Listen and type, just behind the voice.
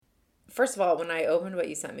first of all, when I opened what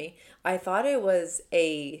you sent me, I thought it was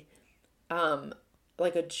like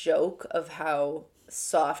a joke of how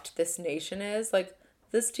soft this nation is. Like,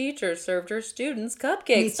 this teacher served her students cupcakes.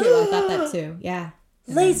 Me too. I thought that too. Yeah.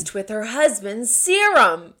 Laced with her husband's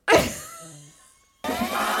serum.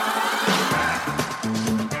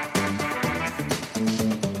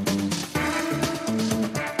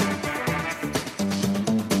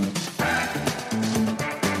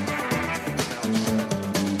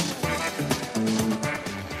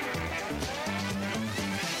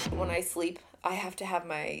 When I sleep, I have to have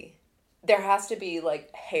there has to be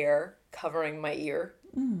like hair covering my ear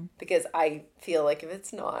because I feel like if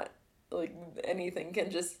it's not, like anything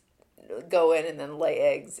can just go in and then lay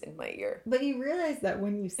eggs in my ear. But you realize that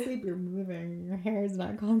when you sleep, you're moving. Your hair is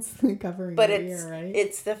not constantly covering your ear, right?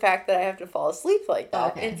 It's the fact that I have to fall asleep like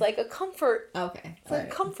that. Okay. It's like a comfort. Okay. It's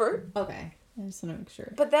like comfort. Okay. I just want to make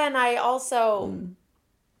sure. But then I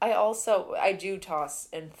do toss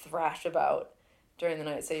and thrash about during the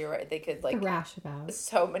night. So you're right. They could like thrash about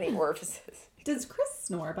so many orifices. Does Chris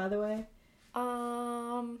snore, by the way?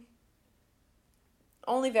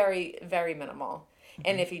 Only very, very minimal.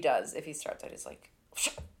 And if he starts, I just like,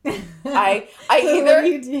 I either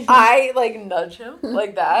I like nudge him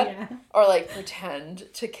like that, or like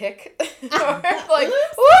pretend to kick, or like,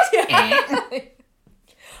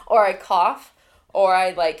 or I cough, or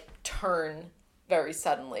I like turn very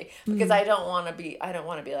suddenly because I don't want to be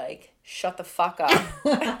like, shut the fuck up.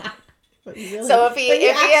 Really, so if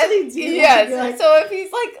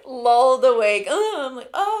he's like lulled awake, I'm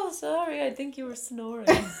like, oh, sorry, I think you were snoring.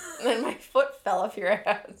 And then my foot fell off your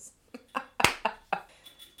ass.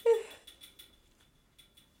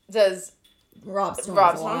 Does Rob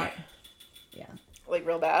snore? Yeah. Like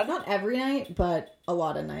real bad? Not every night, but a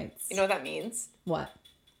lot of nights. You know what that means? What?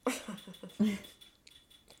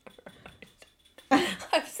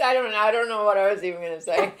 I don't know what I was even gonna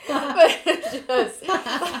say. But just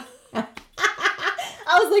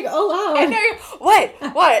I was like, oh wow. I know what?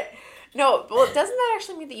 No, well, doesn't that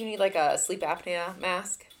actually mean that you need like a sleep apnea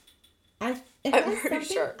mask? I'm pretty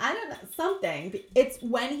sure. I don't know, something. It's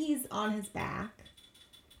when he's on his back.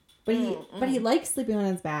 But he likes sleeping on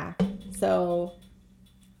his back. So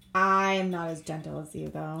I'm not as gentle as you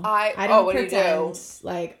though. I don't pretend.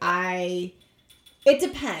 It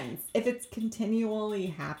depends. If it's continually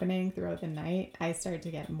happening throughout the night, I start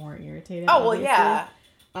to get more irritated. Oh, well, yeah.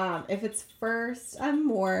 If it's first, I'm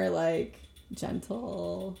more like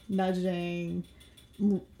gentle, nudging,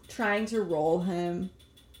 trying to roll him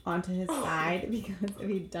onto his side because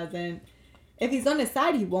if he's on his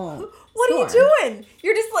side, he won't. What snore. are you doing?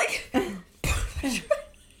 You're just like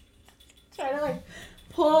trying to like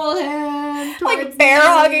pull him towards like bear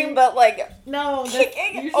hugging, but like no,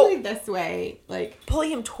 usually this way, like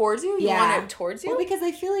pulling him towards you. You want him towards you? Well, because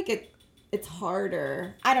I feel like it's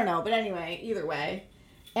harder. I don't know, but anyway, either way.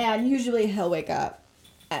 And usually he'll wake up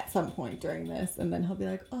at some point during this, and then he'll be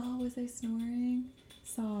like, "Oh, was I snoring?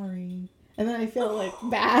 Sorry." And then I feel like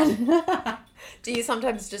bad. Do you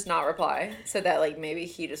sometimes just not reply so that like maybe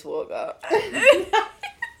he just woke up?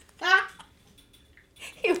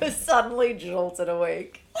 He was suddenly jolted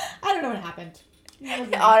awake. I don't know what happened. He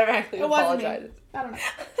automatically apologizes. I don't know.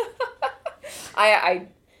 I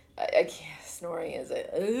can't. Snoring is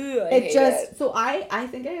So I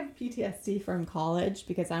think I have PTSD from college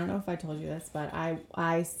because I don't know if I told you this, but I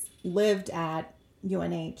lived at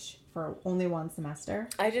UNH for only one semester.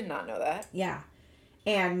 I did not know that. Yeah.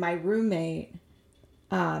 And my roommate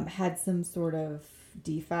had some sort of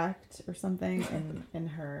defect or something in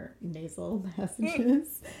her nasal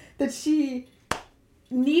passages that she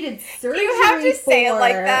needed surgery. You have to say it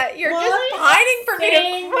like that. You're just pining for me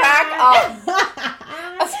to crack up.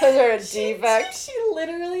 That's a sort of defect. She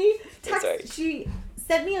literally she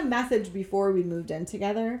sent me a message before we moved in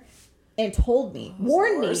together and told me,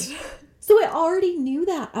 warned me. So I already knew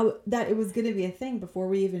that it was going to be a thing before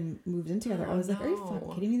we even moved in together. I was like, are you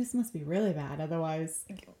fucking kidding me? This must be really bad. Otherwise,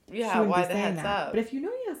 why the heads up? But if you know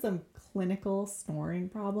you have some clinical snoring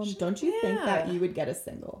problem, don't you think that you would get a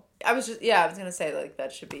single? I was going to say like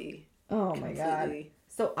that should be. Oh my God.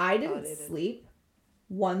 So I didn't sleep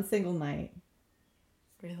one single night.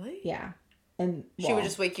 Really? Yeah. And she would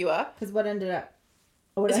just wake you up? Because what ended up...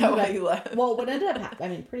 Is that why you left? Well, what ended up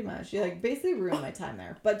happening... I mean, pretty much. She basically ruined my time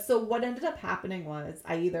there. But so what ended up happening was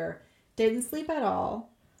I either didn't sleep at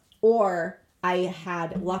all or I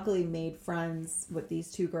had luckily made friends with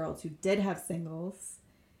these two girls who did have singles.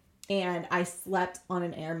 And I slept on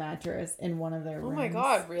an air mattress in one of their rooms. Oh my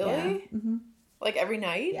God, really? Yeah. Mm-hmm. Like every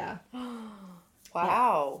night? Yeah.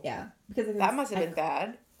 Wow. Yeah. Because that must have been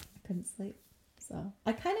bad. I couldn't sleep. So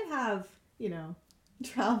I kind of have, you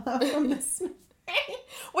trauma from this.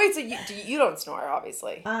 Wait, so you don't snore,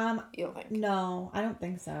 obviously. You don't think? No, I don't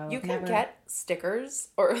think so. You can get stickers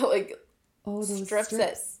or like those strips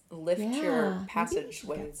that lift your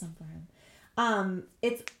passageways. Some for him.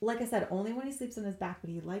 It's like I said, only when he sleeps on his back, but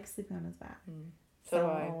he likes sleeping on his back.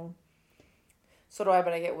 So do I,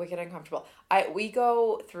 but I get wicked uncomfortable. We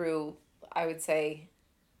go through, I would say,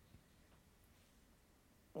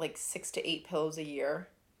 like 6 to 8 pillows a year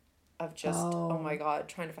of just, oh my God,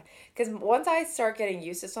 trying to find. Because once I start getting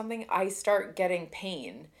used to something, I start getting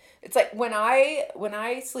pain. It's like when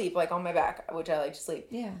I sleep, like on my back, which I like to sleep.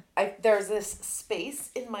 Yeah. There's this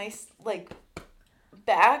space in my, like,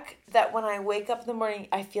 back that when I wake up in the morning,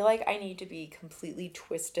 I feel like I need to be completely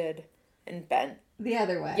twisted and bent. The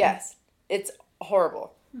other way. Yes. It's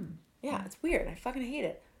horrible. Yeah, it's weird. I fucking hate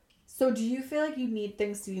it. So do you feel like you need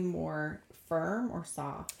things to be more firm or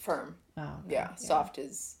soft? Firm. Oh. Okay. Yeah, soft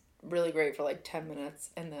is really great for like 10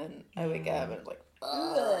 minutes, and then I wake up and it's like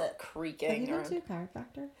creaking. Have you been to a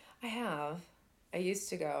chiropractor? I have. I used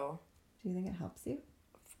to go. Do you think it helps you?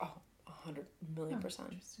 Oh, 100 million %.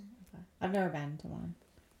 Interesting. Okay. I've never been to one.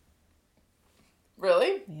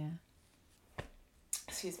 Really? Yeah.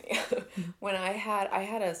 Excuse me. When I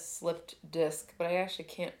had a slipped disc, but I actually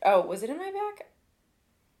can't. Oh, was it in my back?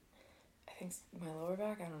 I think my lower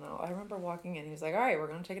back. I don't know. I remember walking in. He was like, "All right, we're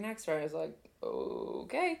gonna take an X-ray." I was like,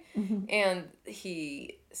 "Okay." And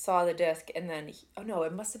he saw the disc, and then oh no,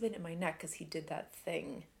 it must have been in my neck because he did that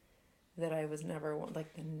thing that I was never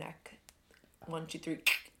like the neck 1, 2, 3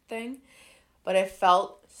 thing, but it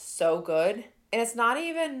felt so good, and it's not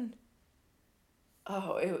even.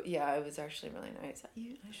 Oh, it was actually really nice.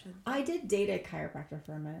 I did date a chiropractor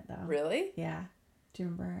for a minute though. Really? Yeah. Do you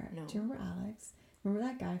remember? No. Do you remember Alex? Remember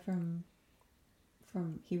that guy from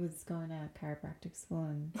he was going to chiropractic school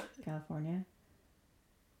in California?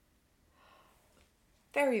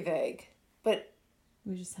 Very vague, but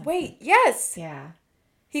we just have yes. Yeah.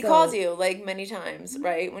 He calls you like many times,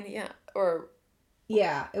 right?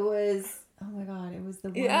 Yeah, it was. Oh my God, it was the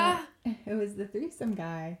one. Yeah. It was the threesome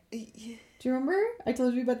guy. Do you remember? I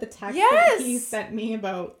told you about the text that he sent me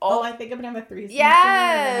about. I think I'm gonna have a threesome.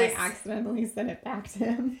 Yes. And I accidentally sent it back to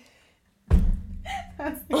him.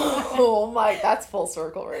 Oh my! That's full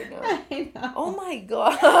circle right now. I know. Oh my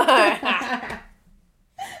God.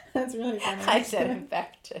 That's really funny. I sent it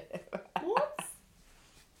back to him. Whoops.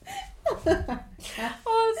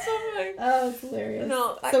 Oh, it's so funny. Oh, it's hilarious.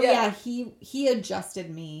 No, he adjusted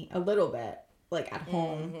me a little bit, like at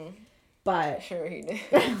home, but sure he did.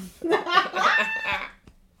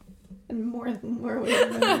 And more ways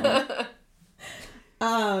than that.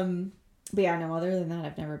 But yeah, no. Other than that,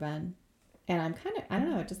 I've never been, and I'm kind of, I don't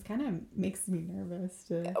know. It just kind of makes me nervous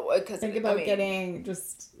to think about getting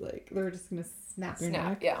just like they're just gonna snap your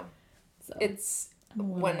neck. Yeah. So it's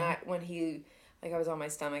when he. Like, I was on my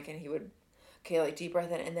stomach, and he would, like, deep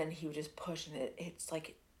breath in, and then he would just push, and it's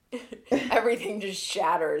like, everything just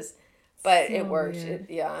shatters. But so it worked. I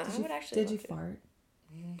would actually. Did you fart?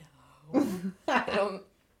 No. I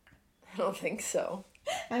don't think so.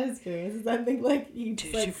 I was curious. I think, like, you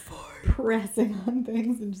just, like, pressing on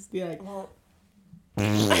things and just be like, well.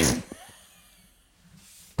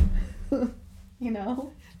 You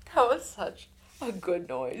know? That was such a good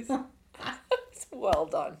noise. It's well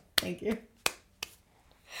done. Thank you.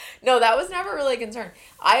 No, that was never really a concern.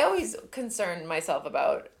 I always concerned myself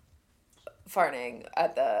about farting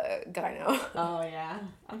at the gyno. Oh yeah,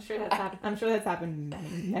 I'm sure that's happened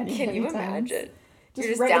many. Can you times. Imagine? Just You're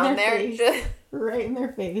just right down there, face, right in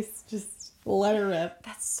their face. Just let her rip.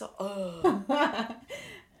 That's so. Oh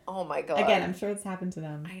my God. Again, I'm sure it's happened to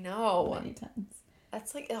them. I know. Many times.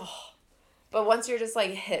 That's like but once you're just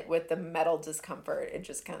like hit with the metal discomfort, it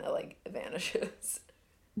just kind of like vanishes.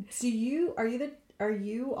 Are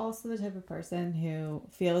you also the type of person who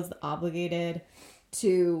feels obligated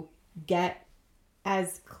to get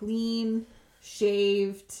as clean,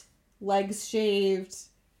 shaved, legs shaved,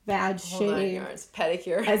 vag shaved,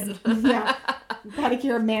 pedicure,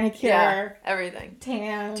 pedicure, manicure, everything,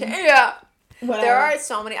 tan, whatever. There are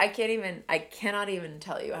so many. I cannot even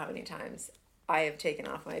tell you how many times I have taken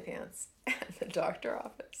off my pants at the doctor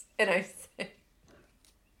office, and I say,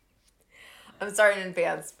 I'm sorry in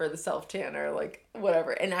advance for the self-tan or like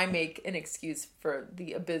whatever. And I make an excuse for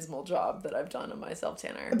the abysmal job that I've done on my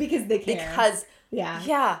self-tanner. Because they care.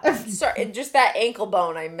 Yeah. Sorry, just that ankle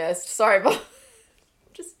bone I missed. Sorry, but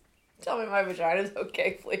just tell me my vagina's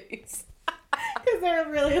okay, please. Because they're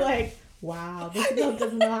really like, wow, this girl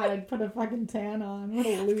doesn't know how to put a fucking tan on. What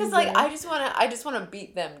a loser. Because like I just wanna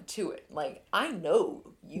beat them to it. Like I know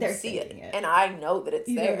they're see it, and I know that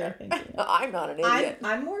it's there. I'm not an idiot.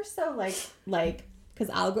 I'm more so like because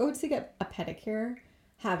because I'll go to get a pedicure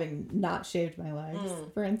having not shaved my legs,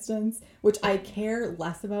 for instance, which I care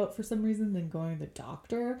less about for some reason than going to the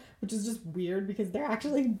doctor, which is just weird because they're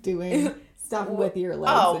actually doing stuff with your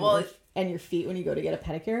legs and your feet when you go to get a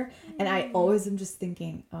pedicure. And I always am just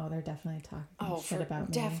thinking, oh, they're definitely talking shit about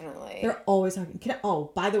me. Definitely. They're always talking.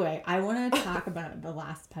 By the way, I want to talk about the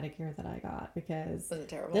last pedicure that I got because was it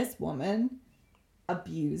terrible? This woman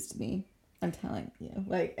abused me. I'm telling you.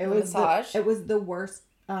 Like, it was the worst.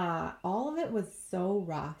 All of it was so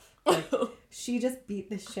rough. Like, she just beat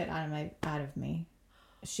the shit out of me.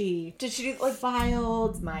 Did she do like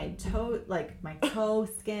filed my toe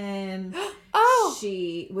skin? Oh,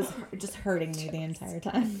 she was just hurting me the entire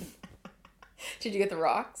time. Did you get the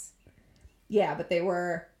rocks? Yeah, but they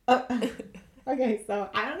were okay. So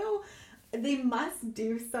I don't know. They must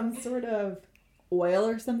do some sort of oil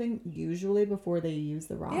or something usually before they use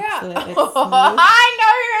the rocks. Yeah, so that it's I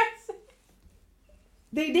know you're.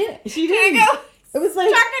 They didn't. She didn't. It was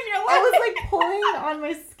like I was like pulling on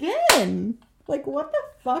my skin. Like, what the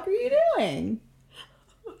fuck are you doing?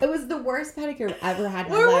 It was the worst pedicure I've ever had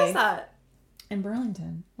in my life. Where was that? In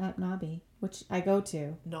Burlington at Nobby, which I go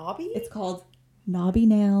to. Nobby? It's called Nobby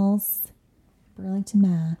Nails, Burlington,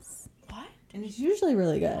 Mass. What? And it's usually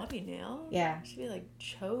really good. Nobby Nails? Yeah. It should be like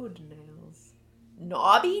Chode Nails.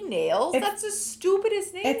 Nobby Nails? That's the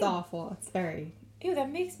stupidest name. It's awful. It's very... Ew,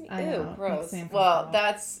 that makes me... Ew, gross. Well,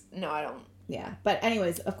 that's... No, I don't... Yeah. But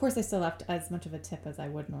anyways, of course I still left as much of a tip as I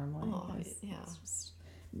would normally. Oh, yeah. It's just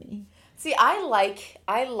me. See, I like...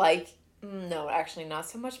 No, actually, not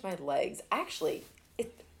so much my legs. Actually,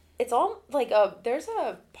 it's all like there's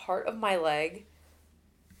a part of my leg.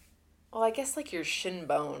 Well, I guess like your shin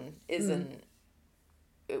bone isn't.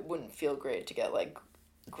 It wouldn't feel great to get like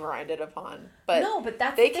grinded upon, but no, but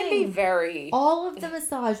that's they can be very. All of the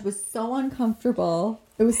massage was so uncomfortable.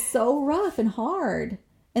 It was so rough and hard.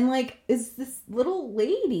 And like, is this little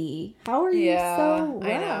lady? How are you so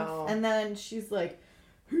rough? I know. And then she's like.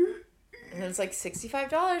 And it's like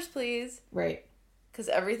 $65, please. Right. Because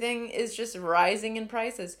everything is just rising in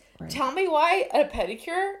prices. Right. Tell me why a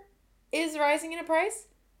pedicure is rising in price?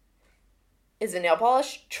 Is a nail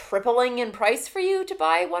polish tripling in price for you to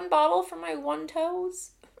buy one bottle for my one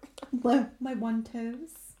toes? My one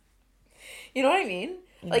toes? You know what I mean?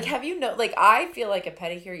 Yeah. Like, have you like, I feel like a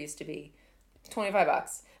pedicure used to be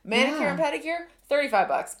 $25. Manicure and pedicure,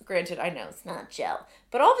 $35. Granted, I know it's not gel.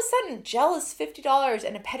 But all of a sudden, gel is $50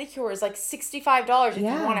 and a pedicure is like $65 if you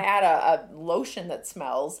want to add a lotion that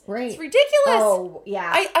smells. Right. It's ridiculous. Oh,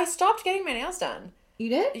 yeah. I stopped getting my nails done. You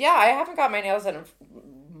did? Yeah, I haven't got my nails done in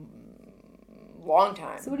a long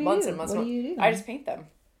time. So what do you months do? And months. What do you do then? I just paint them.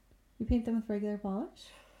 You paint them with regular polish?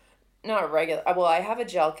 Not regular. Well, I have a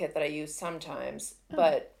gel kit that I use sometimes,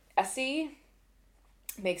 but Essie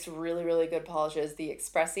makes really, really good polishes, the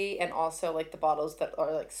Expressi, and also like the bottles that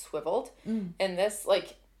are like swiveled. And this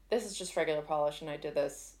is just regular polish, and I did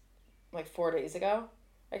this like 4 days ago,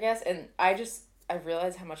 I guess. And I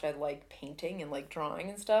realized how much I like painting and like drawing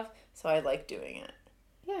and stuff, so I like doing it.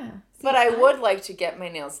 Yeah. See, but I would like to get my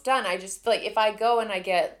nails done. I just like if I go and I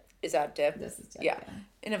get dip? This is dip. Yeah.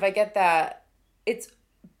 And if I get that, it's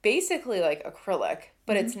basically like acrylic,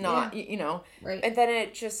 but it's not, you know. Right. And then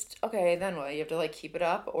it just, okay, then what? You have to like keep it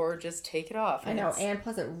up or just take it off. I know, and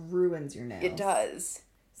plus it ruins your nails. It does.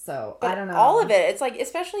 So, but I don't know. All of it, it's like,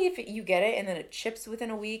 especially if you get it and then it chips within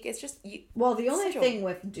a week, it's just... Well, the only thing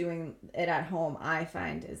with doing it at home, I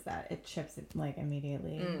find, is that it chips it like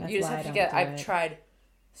immediately. That's you just have to get... I've tried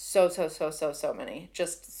so many,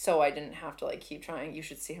 just so I didn't have to like keep trying. You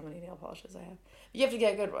should see how many nail polishes I have. You have to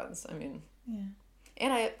get good ones. I mean... Yeah.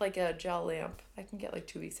 And I have like a gel lamp. I can get like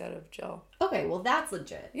 2 weeks out of gel. Okay, well that's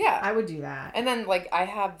legit. Yeah. I would do that. And then like I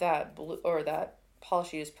have that blue or that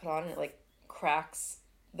polish you just put on and it like cracks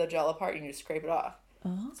the gel apart and you just scrape it off.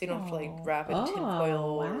 Oh. So you don't have to like wrap it in tin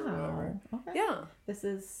foil or whatever. Okay. Yeah. This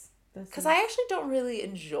is because I actually don't really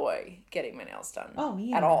enjoy getting my nails done. Oh, me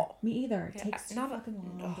either. At all. Me either. It takes too fucking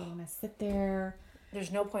long. Don't want to sit there.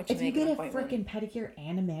 There's no point to make an appointment. If you get a freaking pedicure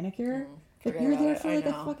and a manicure... Like Forget you're there it. for like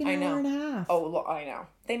a fucking hour and a half. Oh, I know.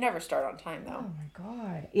 They never start on time though. Oh my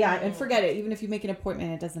god. Yeah, and forget it. Even if you make an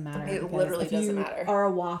appointment, it doesn't matter. It literally doesn't matter. If you are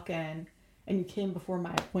a walk-in and you came before my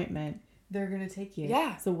appointment, they're going to take you.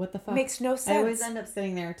 Yeah. So what the fuck? Makes no sense. I always end up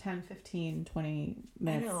sitting there 10, 15, 20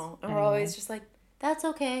 minutes. I know. And we're always just like, that's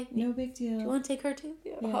okay. No big deal. Do you want to take her too?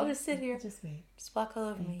 Yeah. I'll just sit here. Just wait. Just walk all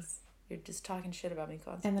over me. You're just talking shit about me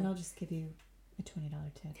constantly. And then I'll just give you a $20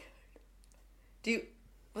 tip.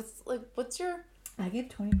 What's your... I give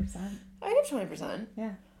 20%. I give 20%.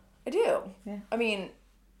 Yeah. I do. Yeah. I mean...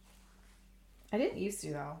 I didn't used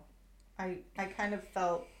to, though. I kind of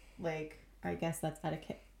felt like I guess that's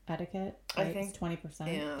etiquette. Right? I think it's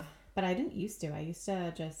 20%. Yeah. But I didn't used to. I used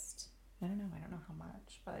to just, I don't know how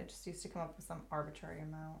much, but I just used to come up with some arbitrary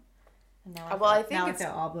amount. And now I feel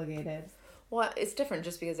obligated. Well, it's different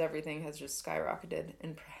just because everything has just skyrocketed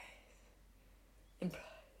in price.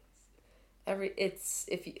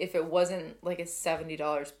 If it wasn't like a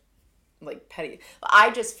 $70 like petty,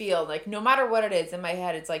 I just feel like no matter what it is in my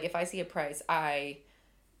head, it's like if I see a price, I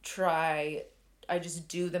just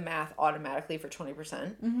do the math automatically for 20%.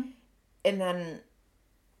 Mm-hmm. And then,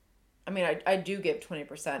 I mean, I do give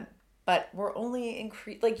 20%, but we're only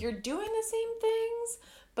like you're doing the same things,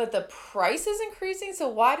 but the price is increasing. So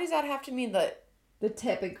why does that have to mean that the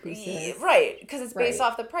tip increases? Right, because it's based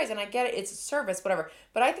off the price, and I get it. It's a service, whatever.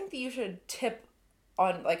 But I think that you should tip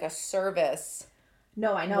on like a service.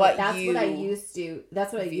 No, I know. That's what I used to.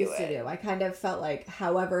 That's what I used to do. I kind of felt like,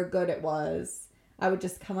 however good it was, I would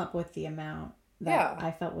just come up with the amount that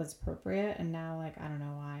I felt was appropriate. And now, like, I don't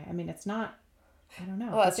know why. I mean, it's not. I don't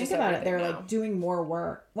know. Well, think about it. They're like doing more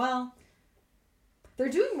work. Well, they're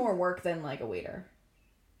doing more work than like a waiter.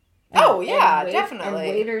 Definitely. And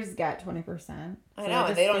waiters get 20%. I know,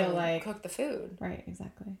 and they don't even cook the food. Right,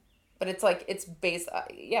 exactly. But it's like, it's based,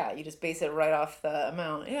 you just base it right off the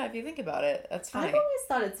amount. Yeah, if you think about it, that's fine. I've always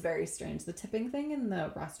thought it's very strange. The tipping thing and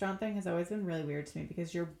the restaurant thing has always been really weird to me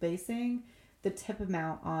because you're basing the tip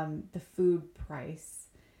amount on the food price.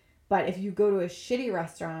 But if you go to a shitty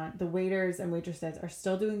restaurant, the waiters and waitresses are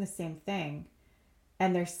still doing the same thing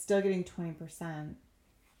and they're still getting 20%.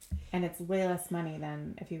 And it's way less money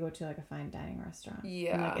than if you go to like a fine dining restaurant.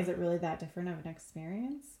 Yeah. And, like, is it really that different of an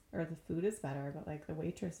experience? Or the food is better, but like the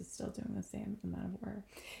waitress is still doing the same amount of work.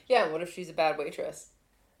 Yeah, what if she's a bad waitress?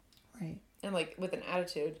 Right. And like with an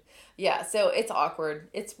attitude. Yeah, so it's awkward.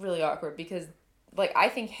 It's really awkward because like I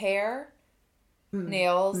think hair,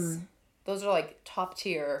 nails, those are like top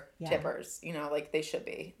tier tippers. You know, like they should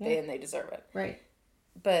be. Yeah. And they deserve it. Right.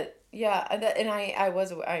 But yeah, and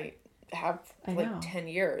I have like 10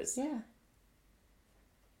 years. Yeah.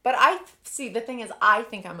 But the thing is, I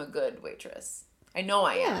think I'm a good waitress. I know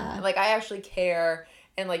I am. Like, I actually care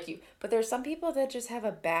and like you. But there's some people that just have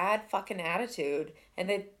a bad fucking attitude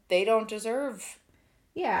and they don't deserve.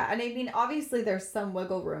 Yeah. And I mean, obviously there's some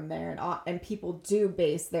wiggle room there and people do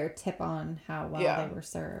base their tip on how well they were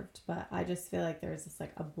served. But I just feel like there's this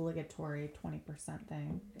like obligatory 20%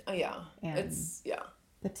 thing. Oh, yeah. And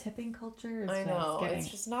the tipping culture is it's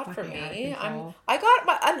just not for me. I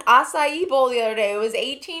got an acai bowl the other day. It was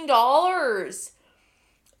 $18.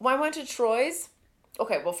 When I went to Troy's.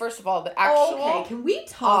 Okay, well, first of all, the actual. Okay, can we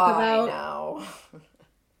talk about? I know.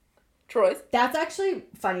 Troy's. That's actually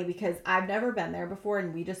funny because I've never been there before,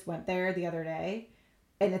 and we just went there the other day,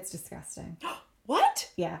 and it's disgusting. What?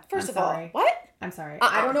 Yeah. First of all, what? I'm sorry.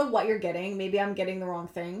 I don't know what you're getting. Maybe I'm getting the wrong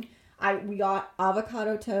thing. We got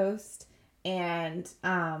avocado toast and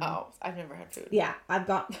I've never had food. Yeah, I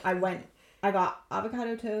got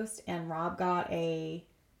avocado toast and Rob got a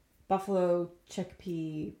buffalo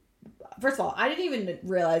chickpea. First of all, I didn't even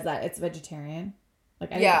realize that it's vegetarian.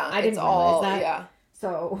 Like I didn't realize that. Yeah.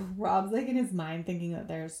 So Rob's like in his mind thinking that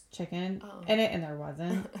there's chicken in it, and there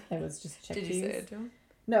wasn't. It was just chickpeas. Did you say it to him?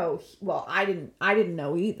 No, I didn't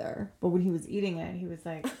know either. But when he was eating it, he was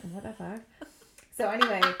like, "What the fuck?" So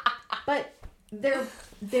anyway, but their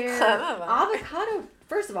avocado.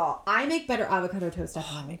 First of all, I make better avocado toast at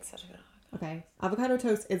home. I make such a good avocado. Okay, avocado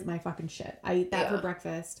toast is my fucking shit. I eat that for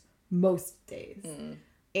breakfast most days,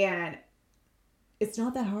 and it's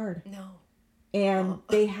not that hard. No. And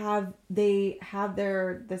they have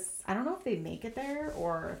their this. I don't know if they make it there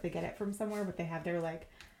or if they get it from somewhere, but they have their like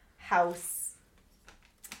house.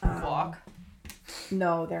 Guac.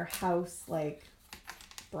 No, their house like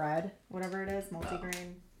bread, whatever it is,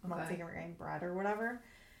 multigrain bread or whatever.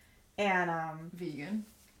 And vegan.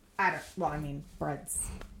 Bread's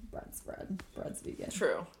bread. Bread's vegan.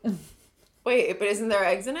 True. Wait, but isn't there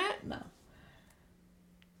eggs in it? No.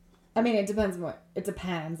 I mean, it depends. Like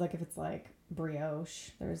if it's like brioche,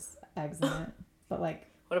 there's eggs in it. But like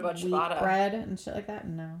what about wheat ciabatta bread and shit like that?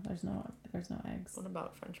 No, there's no eggs. What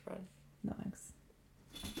about French bread? No eggs.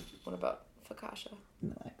 What about focaccia?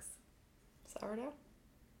 No eggs. Sourdough?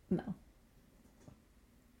 No.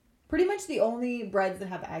 Pretty much the only breads that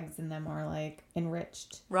have eggs in them are like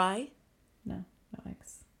enriched. Rye? No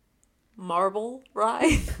eggs. Marble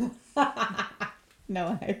rye?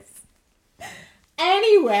 No eggs.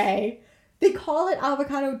 Anyway, they call it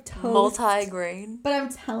avocado toast. Multi-grain. But I'm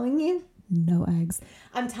telling you, no eggs.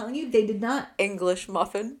 I'm telling you, they did not. English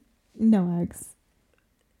muffin? No eggs.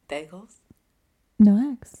 Bagels?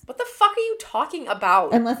 No eggs. What the fuck are you talking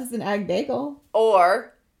about? Unless it's an egg bagel.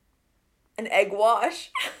 Or an egg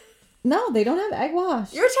wash. No, they don't have egg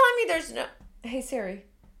wash. You're telling me there's no... Hey, Siri.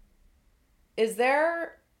 Is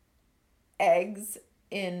there eggs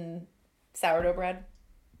in sourdough bread?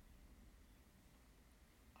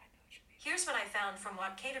 Here's what I found from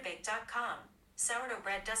whatcaterbake.com. Sourdough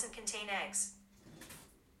bread doesn't contain eggs.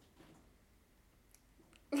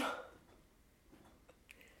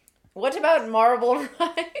 What about marble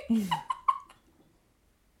rice?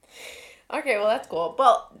 Okay, well, that's cool.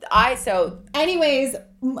 Well, Anyways,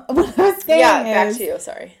 what I was saying back to you,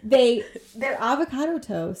 sorry. Their avocado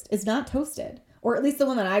toast is not toasted. Or at least the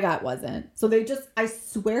one that I got wasn't. So they just, I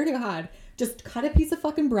swear to God, just cut a piece of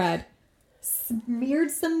fucking bread, smeared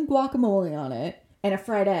some guacamole on it, and a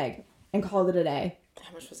fried egg, and called it a day.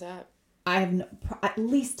 How much was that? I have at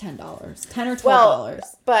least $10. $10 or $12. Well,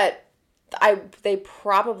 but they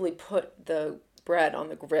probably put the bread on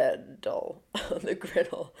the griddle,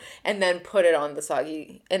 and then put it on the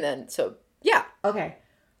soggy, and then, so, yeah. Okay.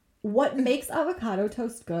 What makes avocado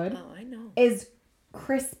toast good? Oh, I know. Is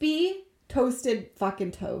crispy, toasted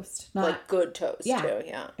fucking toast. Not like good toast, too,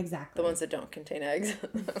 yeah. Exactly. The ones that don't contain eggs.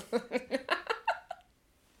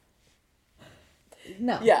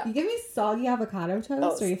 No. Yeah. You give me soggy avocado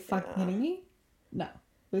toast? Oh, Are you fucking kidding me? No.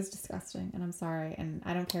 It was disgusting, and I'm sorry, and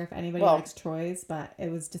I don't care if anybody likes Troy's, but it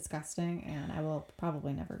was disgusting, and I will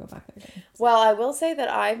probably never go back there again. Well, I will say that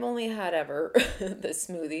I've only had ever the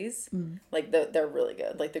smoothies. Like, they're really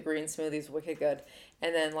good. Like, the green smoothies, wicked good.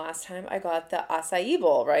 And then last time I got the acai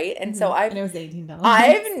bowl, right? And so And it was $18.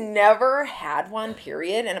 I've never had one,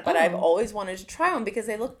 period. But I've always wanted to try one because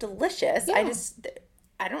they look delicious. Yeah.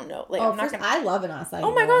 I don't know. Like, I love an acai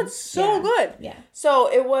bowl. Oh my God, so good. Yeah. So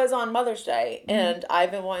it was on Mother's Day, and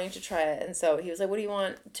I've been wanting to try it. And so he was like, what do you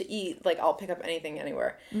want to eat? Like, I'll pick up anything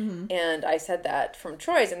anywhere. And I said that from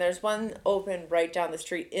Troy's, and there's one open right down the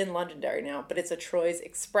street in Londonderry now, but it's a Troy's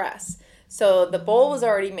Express. So the bowl was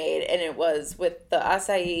already made, and it was with the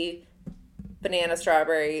acai, banana,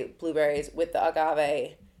 strawberry, blueberries, with the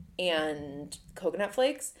agave and coconut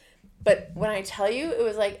flakes. But when I tell you, it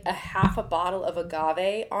was like a half a bottle of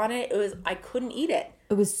agave on it. I couldn't eat it.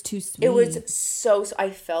 It was too sweet. It was so I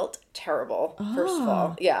felt terrible, first of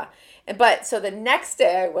all. Yeah. So the next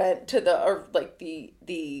day I went to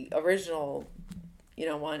the original,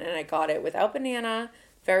 one, and I got it without banana,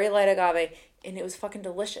 very light agave, and it was fucking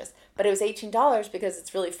delicious. But it was $18 because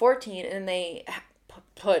it's really $14, and they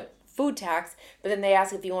put food tax, but then they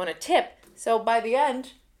ask if you want a tip. So by the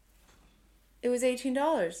end, it was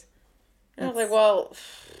 $18. And I was like, well...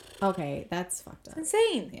 Okay, that's fucked up.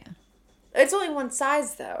 Insane. Yeah. It's only one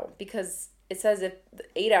size, though, because it says if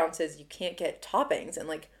 8 ounces, you can't get toppings. And,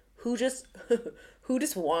 like, who just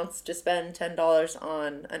wants to spend $10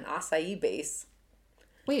 on an acai base?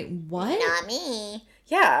 Wait, what? Not me.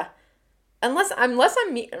 Yeah. Unless I'm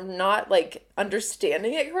not, like,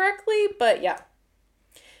 understanding it correctly, but yeah.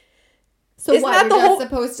 So Isn't what, that you're the whole... just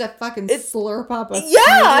supposed to fucking slurp up a Yeah,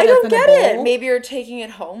 I don't get it. Bowl? Maybe you're taking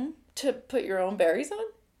it home to put your own berries on?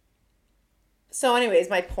 So anyways,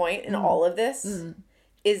 my point in all of this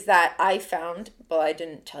is that I found, well, I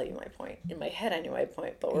didn't tell you my point. In my head, I knew my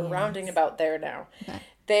point, but we're rounding about there now.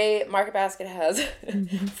 Okay. Market Basket has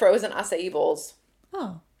frozen acai bowls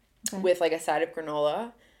with like a side of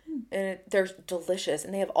granola. And they're delicious.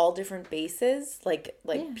 And they have all different bases, like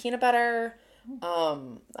peanut butter,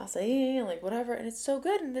 acai, like whatever, and it's so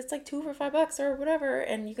good, and it's like 2 for $5 or whatever,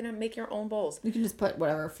 and you can make your own bowls. You can just put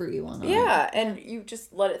whatever fruit you want on it. And you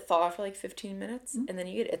just let it thaw for like 15 minutes, and then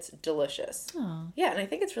you get it's delicious. Yeah, and I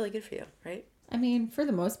think it's really good for you, right? I mean, for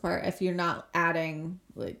the most part, if you're not adding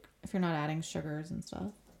sugars and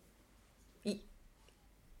stuff.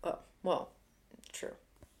 Oh, well, true.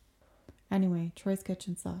 Anyway, Troy's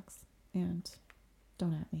Kitchen sucks, and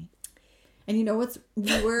don't at me. And you know what's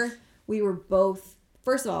we were both,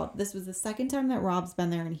 first of all, this was the second time that Rob's been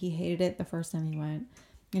there, and he hated it the first time he went.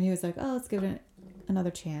 And he was like, oh, let's give it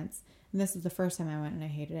another chance. And this was the first time I went, and I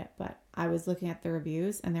hated it. But I was looking at the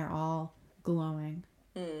reviews, and they're all glowing.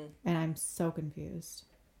 And I'm so confused.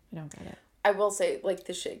 I don't get it. I will say, like,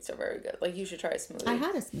 the shakes are very good. Like, you should try a smoothie. I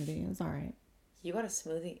had a smoothie. It was all right. You got a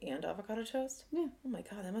smoothie and avocado toast? Yeah. Oh, my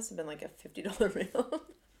God. That must have been, like, a $50 meal.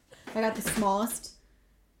 I got the smallest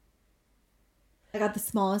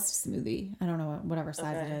smoothie. I don't know whatever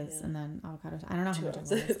size it is. Yeah. And then avocado. I don't know how much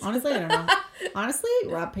it was. Honestly, I don't know. Honestly,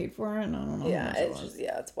 Rob paid for it, and I don't know how much it was.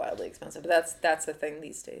 It's wildly expensive. But that's the thing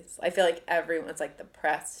these days. I feel like everyone's like the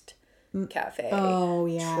Pressed Cafe. Oh,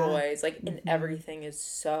 yeah. Troy's. Like, and everything is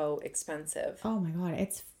so expensive. Oh, my God.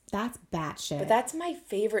 That's batshit. But that's my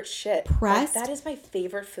favorite shit. Pressed? Like, that is my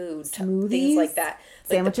favorite food. Smoothies? Things like that.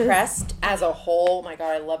 Like sandwiches? The Pressed as a whole. Oh my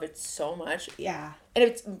God, I love it so much. Yeah. And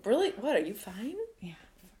it's really... What, are you fine? Yeah.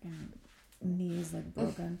 fucking knees like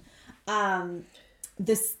broken. I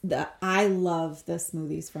love the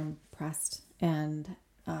smoothies from Pressed and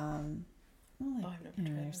I've never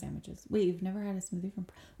tried their sandwiches. Wait, you've never had a smoothie from?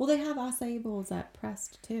 Well, they have acai bowls at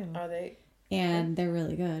Pressed too. Are they? And they're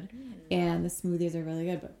really good. And the smoothies are really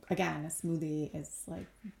good. But again, a smoothie is like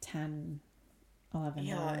 $10,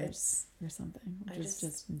 $11 or something, which is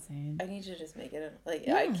just insane. I need to just make it.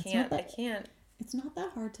 I can't. It's not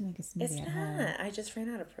that hard to make a smoothie. It's at not. home. I just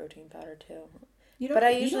ran out of protein powder too. You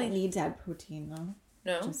don't need to add protein though.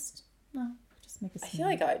 No. Just make a smoothie. I feel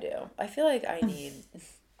like I do. I feel like I need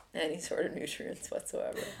any sort of nutrients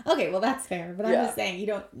whatsoever. Okay, well that's fair, but I'm just saying you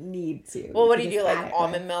don't need to. Well, what do you do? Like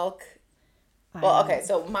almond milk? Well, okay,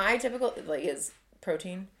 so my typical is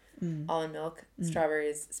protein, almond milk,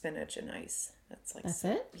 strawberries, spinach, and ice. That's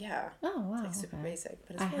it? Yeah. Oh wow. It's super basic,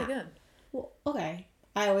 but it's really good. Well, okay.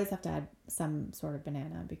 I always have to add some sort of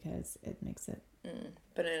banana because it makes it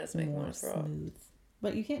bananas make more one throw. smooth.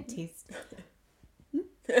 But you can't taste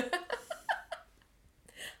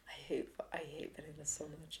I hate bananas so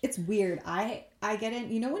much. It's weird. I get it.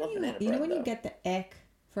 You know when you get the ick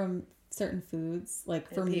from certain foods, like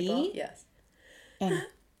for me, yes, and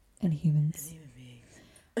humans. And human beings.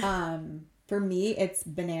 For me, it's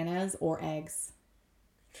bananas or eggs.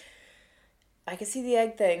 I can see the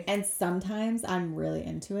egg thing. And sometimes I'm really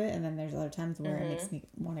into it, and then there's other times where it makes me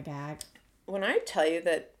want to gag. When I tell you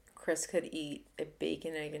that Chris could eat a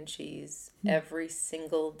bacon, egg, and cheese every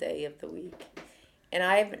single day of the week, and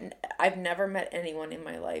I've never met anyone in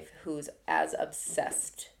my life who's as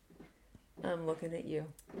obsessed, I'm looking at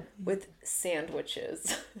you, with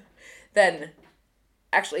sandwiches than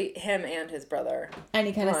actually him and his brother.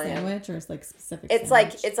 Any kind of sandwich or like specific it's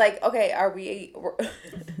sandwich? It's like, okay, are we...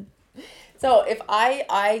 So if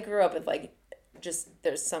I grew up with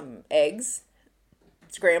there's some eggs,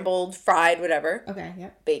 scrambled, fried, whatever. Okay,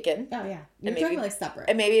 yep. Bacon. Oh, yeah. You're talking like separate.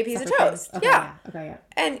 And maybe a piece of toast. Okay, yeah. Okay, yeah.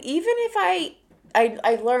 And even if I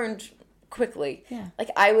learned quickly,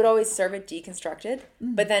 I would always serve it deconstructed,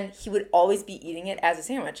 but then he would always be eating it as a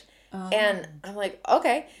sandwich. Oh. And I'm like,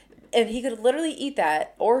 okay. And he could literally eat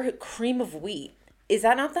that or cream of wheat. Is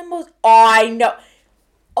that not the most... Oh, I know.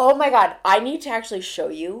 Oh my God. I need to actually show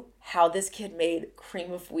you how this kid made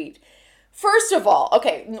cream of wheat. First of all,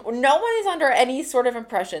 okay, no one is under any sort of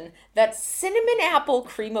impression that cinnamon apple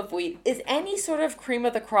cream of wheat is any sort of cream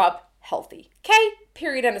of the crop healthy. Okay?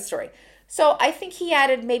 Period. End of story. So I think he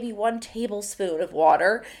added maybe 1 tablespoon of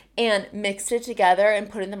water and mixed it together and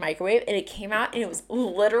put it in the microwave, and it came out and it was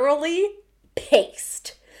literally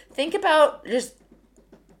paste. Think about just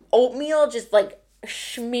oatmeal just like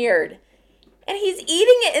smeared. And he's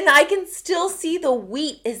eating it, and I can still see the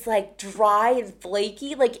wheat is like dry and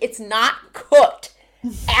flaky. Like it's not cooked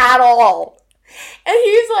at all. And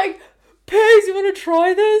he's like, Pigs, you want to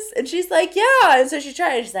try this? And she's like, yeah. And so she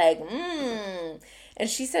tried it. She's like, And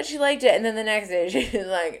she said she liked it. And then the next day, she's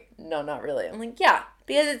like, no, not really. I'm like, yeah,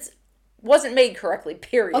 because it wasn't made correctly,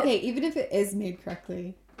 period. Okay, even if it is made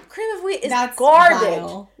correctly. Cream of wheat is garbage.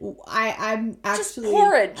 Vile. I'm actually... Just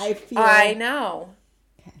porridge. I know.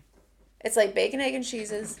 Okay. It's like bacon, egg, and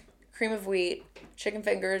cheeses, cream of wheat, chicken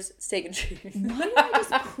fingers, steak and cheese. Why did I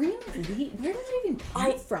just cream of wheat? Where did it even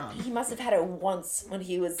come from? He must have had it once when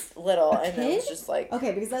he was little, and it was just like...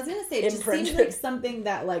 Okay, because I was going to say, it just seems like something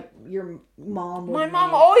that, like, your mom would make.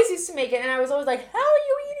 Mom always used to make it, and I was always like, how are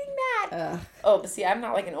you eating that? Ugh. Oh, but see, I'm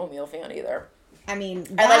not like an oatmeal fan either. I mean,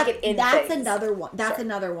 I like it in that's things. another one. That's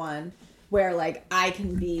another one where, like, I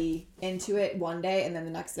can be into it one day, and then the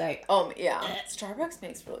next day... Oh, yeah. Starbucks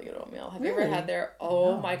makes really good oatmeal. Have you ever had their...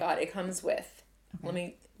 Oh, my God. It comes with... Okay. Let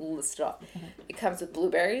me list it off. Okay. It comes with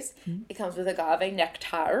blueberries. Mm-hmm. It comes with agave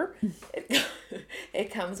nectar.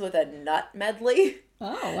 It comes with a nut medley.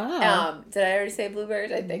 Oh, wow. Did I already say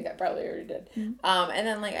blueberries? I think I probably already did. Mm-hmm. And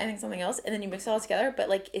then, like, I think something else. And then you mix it all together. But,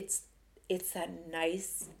 like, it's that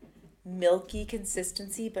nice... milky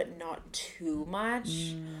consistency, but not too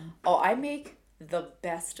much. Oh, I make the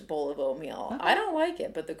best bowl of oatmeal. Okay. I don't like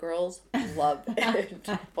it, but the girls love it.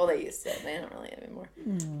 Well, they used to. They don't really anymore. A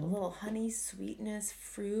little honey, sweetness,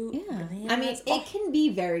 fruit. Yeah. Bananas. I mean, it can be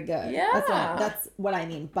very good. Yeah. That's what I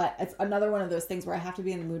mean. But it's another one of those things where I have to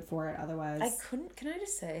be in the mood for it. Otherwise, Can I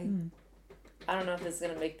just say? I don't know if this is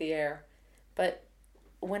gonna make the air, but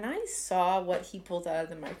when I saw what he pulled out of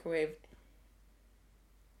the microwave,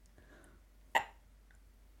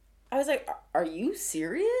 I was like, are you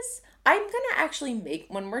serious? I'm going to actually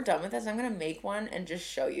when we're done with this, I'm going to make one and just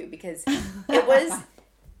show you because it was,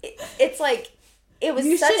 it's like, it was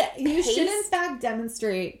you should in fact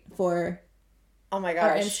demonstrate for oh my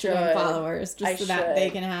God, our Instagram followers just so that they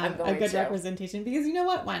can have a good representation because you know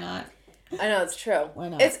what? Why not? I know, it's true. Why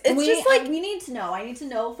not? It's just like we need to know. I need to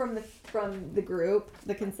know from the group,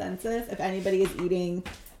 the consensus, if anybody is eating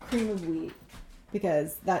cream of wheat,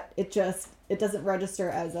 because it doesn't register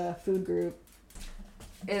as a food group.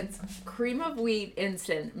 it's cream of wheat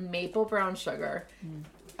instant maple brown sugar.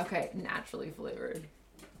 Okay, naturally flavored.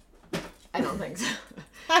 I don't think so.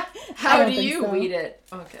 How do you eat it?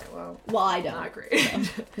 Okay, well I don't. Not great.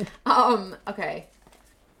 So. Okay.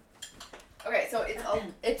 Okay, so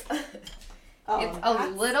it's a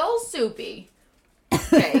little soupy.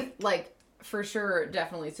 Okay, like for sure,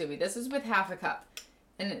 definitely soupy. This is with half a cup,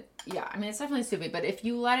 and it's definitely soupy. But if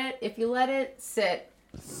you let it sit,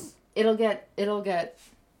 it'll get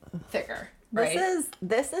thicker. Right?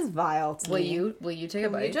 This is vile to Will me. you take a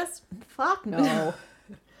bite? We just fuck no.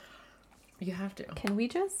 You have to. Can we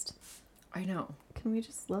just? I know. Can we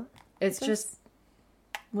just look? It's just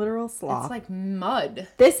literal slop. It's like mud.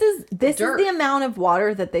 This is Dirt. the amount of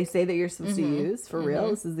water that they say that you're supposed to use for real.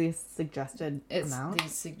 This is the suggested amount. It's the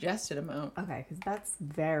suggested amount. Okay, because that's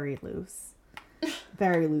very loose,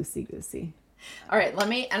 very loosey goosey. All right,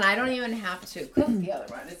 and I don't even have to cook the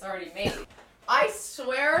other one. It's already made. I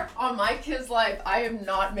swear on my kid's life, I am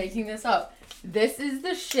not making this up. This is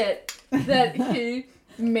the shit that he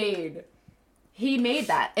made. He made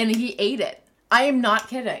that and he ate it. I am not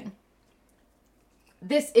kidding.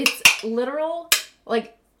 It's literal,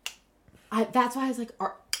 like, that's why I was like,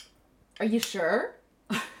 are you sure?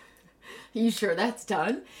 Are you sure that's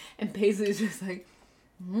done? And Paisley's just like,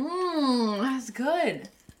 that's good.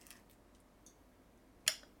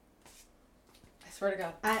 I swear to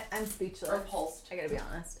God. I'm speechless. Repulsed. I gotta be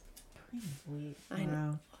honest. I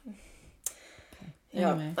know.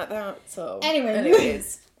 Anyway. Yeah. So. Anyway.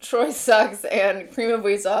 Anyways, Troy sucks and cream of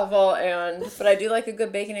wheat's awful, but I do like a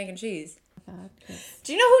good bacon, egg, and cheese.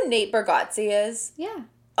 Do you know who Nate Bargatze is? Yeah.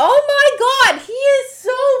 Oh my God, he is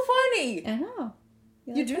so funny. I know.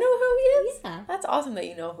 You do know who he is? Yeah. That's awesome that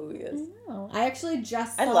you know who he is. I know. I actually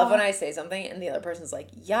just saw... I love when I say something and the other person's like,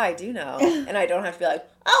 yeah, I do know. And I don't have to be like,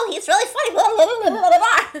 oh, he's really funny. Blah, blah, blah, blah,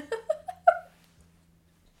 blah.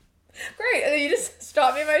 Great. And then you just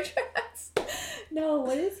stop me in my tracks. No,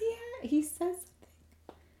 what is he at? He says something.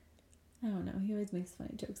 I don't know. He always makes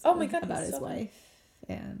funny jokes about his wife.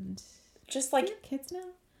 And... Just like... Do you have kids now?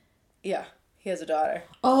 Yeah. He has a daughter.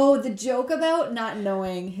 Oh, the joke about not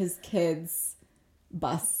knowing his kids'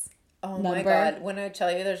 bus number. My God. When I tell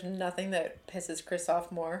you there's nothing that pisses Chris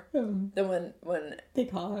off more than when... They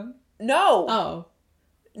call him? No. Oh.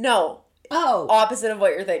 No. Oh. Opposite of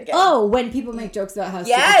what you're thinking. Oh, when people make jokes about how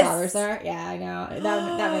stupid fathers are? Yeah, I know.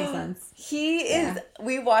 That makes sense. He is... Yeah.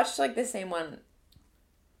 We watched like the same one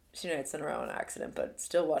 2 nights in a row on accident, but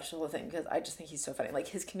still watched the whole thing because I just think he's so funny. Like,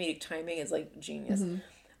 his comedic timing is like genius. Mm-hmm.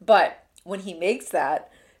 But when he makes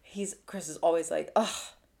that, Chris is always like, oh,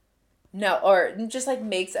 no. Or just like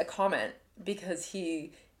makes a comment because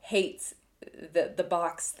he hates the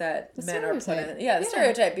box that men are put in. Yeah, the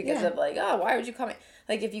stereotype because of like, oh, why would you comment?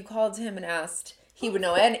 Like, if you called him and asked, he would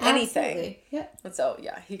know anything. Absolutely. Yeah. And so,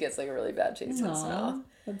 yeah, he gets like a really bad taste in his mouth.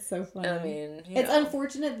 That's so funny. I mean, it's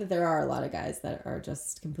unfortunate that there are a lot of guys that are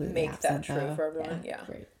just completely make absent, that true for everyone. Yeah.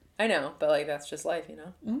 Great. I know, but like that's just life, you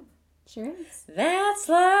know. Mm-hmm. Sure is. That's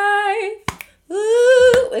life.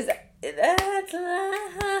 Ooh, that's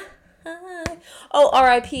life. Oh,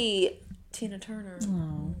 R.I.P. Tina Turner.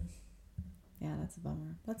 Oh. Yeah, that's a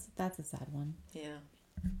bummer. That's a sad one. Yeah,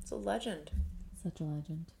 it's a legend. Such a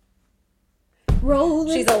legend.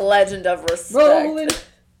 Rolling. She's a legend of respect.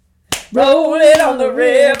 Rolling on the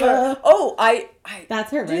river. Oh, I.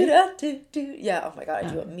 That's her, right? Yeah. Oh my God, I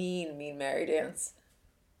do a mean Mary dance.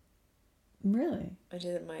 Really? I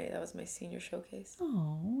did that was my senior showcase.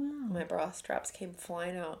 Oh wow. My bra straps came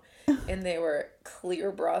flying out, and they were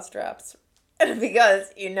clear bra straps.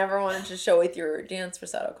 Because you never wanted to show with your dance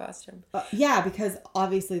recital costume. Yeah, because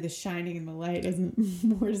obviously the shining in the light isn't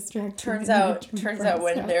more distracting. Turns out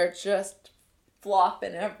when they're just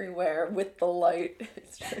flopping everywhere with the light,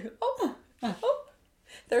 it's true. Oh,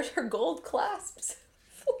 there's her gold clasps.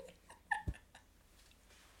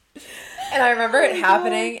 And I remember it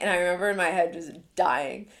happening, and I remember in my head just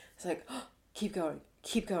dying. It's like, oh, keep going.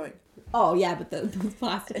 Oh yeah, but those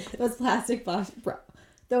plastic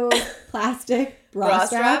bra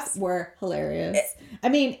straps were hilarious. I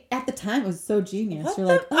mean, at the time, it was so genius. You're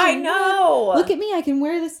like, oh, I know. Look at me. I can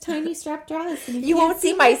wear this tiny strap dress. And you won't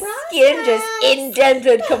see my skin just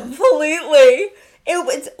indented completely.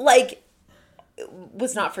 It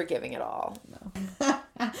was not forgiving at all. No.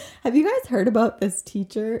 Have you guys heard about this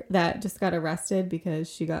teacher that just got arrested because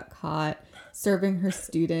she got caught serving her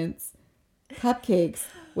students cupcakes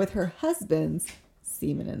with her husband's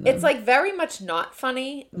semen in them? It's like very much not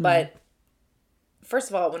funny, but first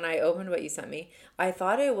of all, when I opened what you sent me, I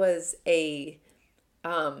thought it was like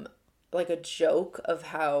a joke of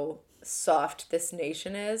how soft this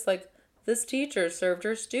nation is. Like, this teacher served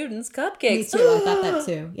her students cupcakes. Me too. I thought that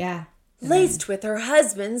too. Yeah. Laced with her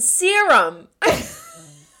husband's serum.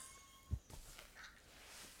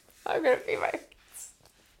 I'm gonna be my.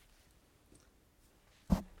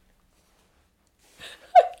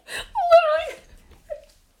 Literally.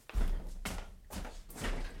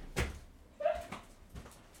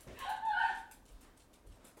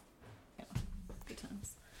 Good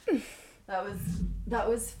times. That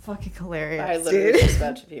was fucking hilarious. I literally was just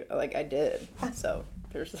about to be like, I did. So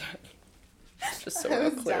there's that. Just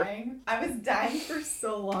so clear. I was dying for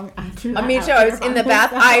so long after that. Me too. I was in the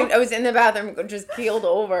bath. I was in the bathroom, just keeled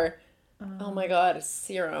over. Oh my god,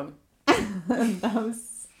 serum. That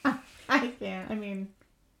was. I can't. I mean,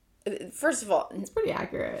 first of all, it's pretty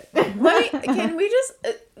accurate. Can we just?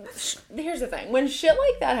 Here's the thing: when shit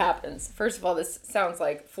like that happens, first of all, this sounds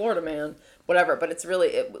like Florida man, whatever, but it's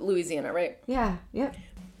really Louisiana, right? Yeah. Yep.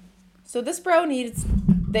 So this bro needs.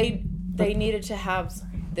 They needed to have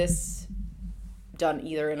this done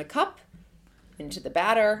either in a cup, into the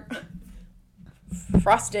batter,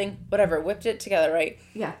 frosting, whatever, whipped it together, right?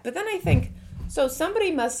 Yeah. But then I think, so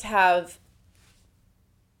somebody must have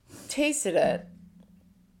tasted it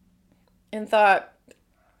and thought,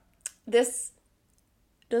 this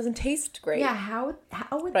doesn't taste great. Yeah, how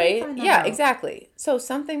would right? they find that Yeah, out? exactly. So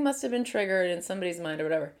something must have been triggered in somebody's mind or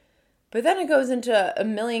whatever. But then it goes into a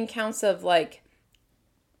million counts of like,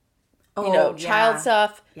 child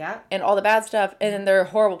stuff, and all the bad stuff, and then they're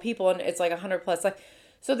horrible people, and it's like 100 plus. Like,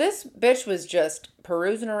 so this bitch was just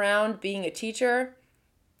perusing around, being a teacher,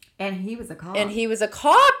 and he was a cop.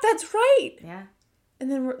 That's right. Yeah.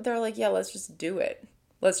 And then they're like, yeah, let's just do it.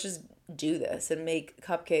 Let's just do this and make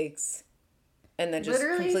cupcakes, and then just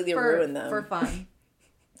completely ruin them for fun,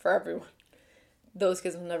 for everyone. Those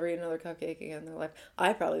kids will never eat another cupcake again in their life.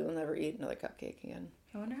 I probably will never eat another cupcake again.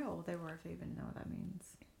 I wonder how old they were, if they even know what that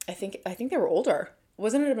means. I think they were older.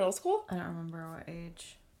 Wasn't it in middle school? I don't remember what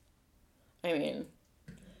age. I mean,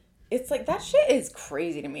 it's like, that shit is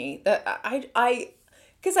crazy to me. That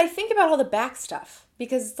because I think about all the back stuff,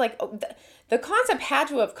 because it's like, the concept had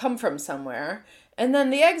to have come from somewhere, and then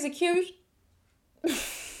the execution.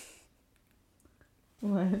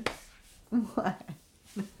 What? What?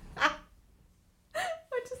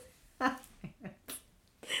 What just happened?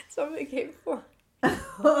 Something came for.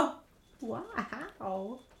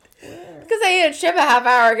 Wow. Because I ate a chip a half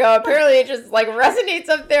hour ago. Apparently it just like resonates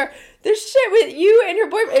up there. This shit with you and your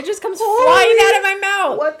boyfriend, it just comes flying out of my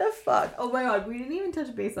mouth. What the fuck? Oh my god, we didn't even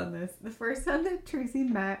touch base on this. The first time that Tracy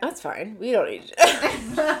met. That's fine. We don't need to.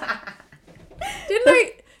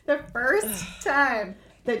 The first time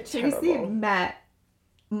that Tracy met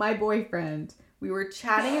my boyfriend, we were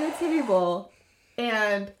chatting at a table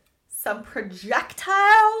and some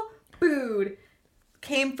projectile food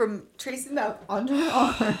came from Tracy's mouth onto her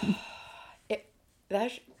arm.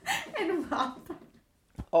 And Rob.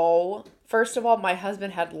 Oh, first of all, my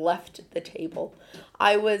husband had left the table.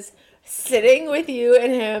 I was sitting with you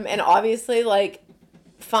and him, and obviously, like,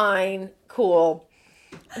 fine, cool.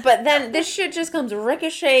 But then this shit just comes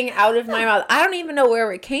ricocheting out of my mouth. I don't even know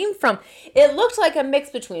where it came from. It looked like a mix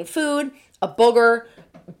between food, a booger,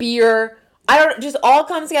 beer. Just all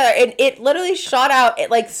comes together, and it literally shot out. It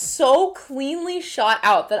like so cleanly shot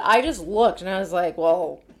out that I just looked and I was like,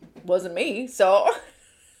 well, wasn't me, so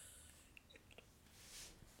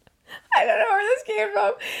I don't know where this came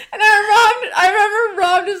from. And I remember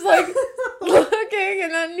Rob just like looking,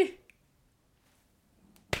 and then wait,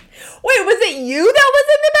 was it you that was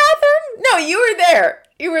in the bathroom? No, you were there.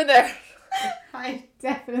 You were there. I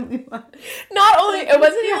definitely was. Not only, it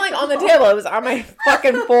wasn't even like on the table, it was on my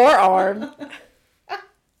fucking forearm.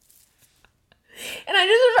 And I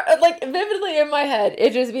just, like, vividly in my head,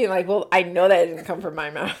 it just being like, well, I know that didn't come from my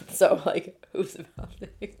mouth, so, like, whose mouth did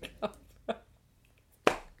it come from?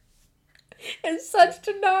 In such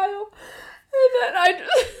denial. And then I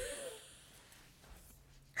just...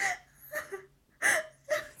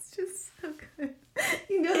 It's just so good.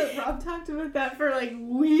 You know that Rob talked about that for, like,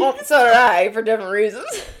 weeks. Well, so did I, for different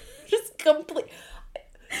reasons. Just complete...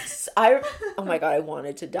 oh my god, I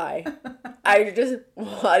wanted to die. I just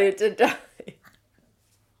wanted to die.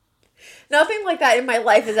 Nothing like that in my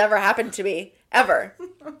life has ever happened to me. Ever.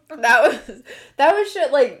 That was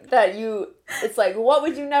shit like that it's like, what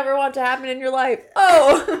would you never want to happen in your life?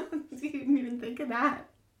 Oh. You didn't even think of that.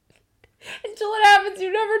 Until it happens,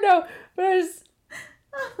 you never know. But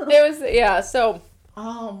so.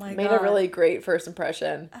 Oh my god. Made a really great first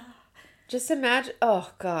impression. Just imagine. Oh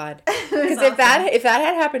God. Because if that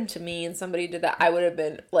had happened to me and somebody did that, I would have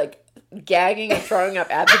been like gagging and throwing up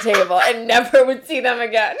at the table and never would see them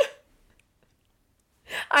again.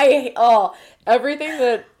 Everything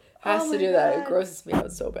that has to do that, it grosses me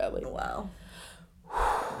out so badly. Wow.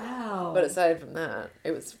 But aside from that,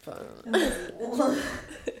 it was fun.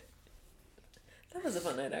 That was a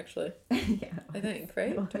fun night, actually. Yeah. I think,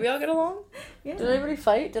 right? Did we all get along? Yeah. Did anybody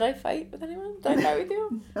fight? Did I fight with anyone? Did I fight with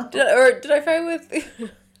you? No. Did I fight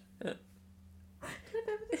with...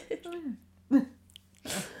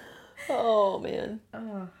 Oh, man.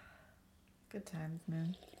 Oh, good times,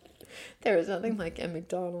 man. There is nothing like a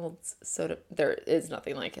McDonald's soda. There is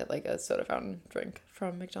nothing like it, like a soda fountain drink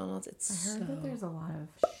from McDonald's. I heard that there's a lot of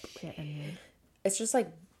shit in it. It's just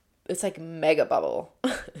like, it's like mega bubble.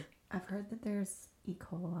 I've heard that there's E.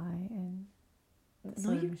 coli and...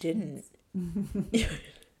 No, you didn't.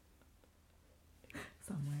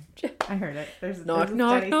 Somewhere. I heard it. There's knock, a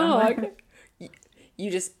knock, study knock. somewhere. You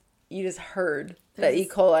just heard that E.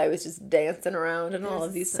 coli was just dancing around in all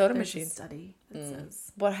of these soda machines. A study that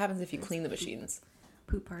says What happens if you clean the machines?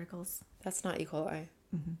 poop particles. That's not E. coli.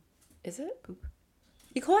 Mm-hmm. Is it? Poop.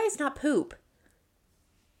 E. coli is not poop.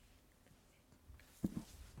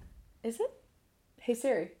 Is it? Hey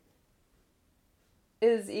Siri.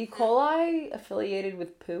 Is E. coli affiliated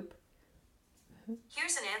with poop?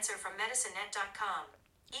 Here's an answer from medicinenet.com.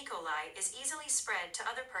 E. coli is easily spread to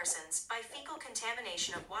other persons by fecal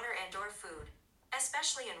contamination of water and/or food,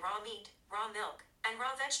 especially in raw meat, raw milk, and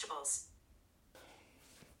raw vegetables.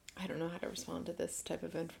 I don't know how to respond to this type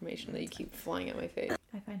of information that you keep flying at my face.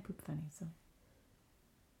 I find poop funny, so.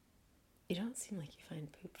 You don't seem like you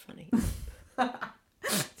find poop funny.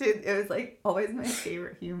 Dude, it was like always my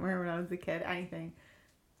favorite humor when I was a kid. Anything.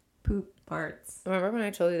 Poop parts. Remember when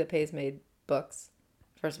I told you that Paige made books?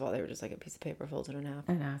 First of all, they were just like a piece of paper folded in half.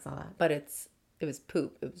 I know, I saw that. But it was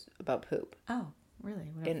poop. It was about poop. Oh,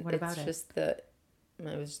 really? And what about it's it? just it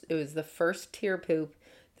was the first tier poop.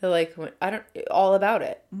 They're like, all about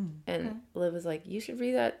it. And okay. Liv was like, you should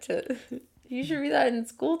read that in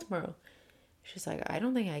school tomorrow. She's like, I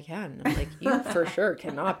don't think I can. I'm like, you for sure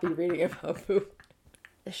cannot be reading about poop.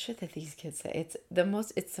 The shit that these kids say, it's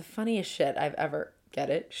the funniest shit I've ever,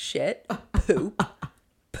 get it? Shit, poop,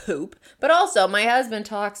 poop. But also, my husband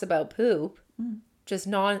talks about poop, just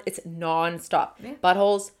it's nonstop. Yeah.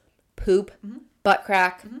 Buttholes, poop, butt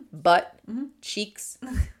crack, butt, cheeks,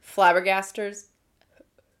 flabbergasters,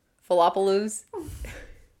 falafels,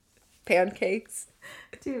 pancakes,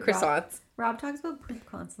 Dude, croissants. Rob talks about poop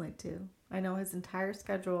constantly too. I know his entire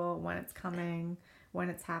schedule, when it's coming,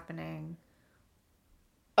 when it's happening.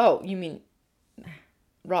 Oh, you mean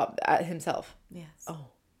Rob himself? Yes. Oh,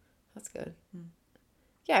 that's good.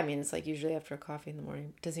 Yeah, I mean, it's like usually after a coffee in the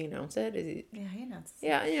morning. Does he announce it? Yeah, he announces it.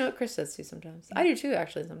 Yeah, you know, Chris does too sometimes. Yeah. I do too,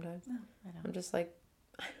 actually, sometimes. No, I don't. I'm just like,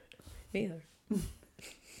 me either.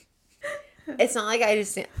 It's not like I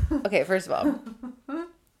just... Okay, first of all,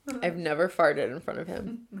 I've never farted in front of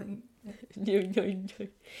him.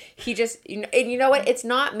 He just... and you know what? It's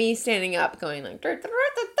not me standing up going like,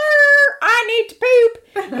 I need to poop.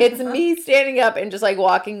 It's me standing up and just like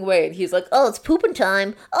walking away. And he's like, oh, it's pooping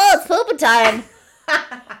time. Oh, it's pooping time.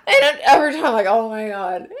 And every time I'm like, oh my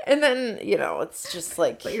God. And then, you know, it's just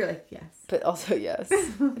like... But you're like, yes. But also, yes.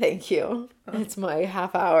 Thank you. It's my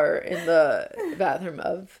half hour in the bathroom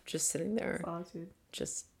of just sitting there. Solitude.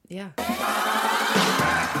 Just, yeah.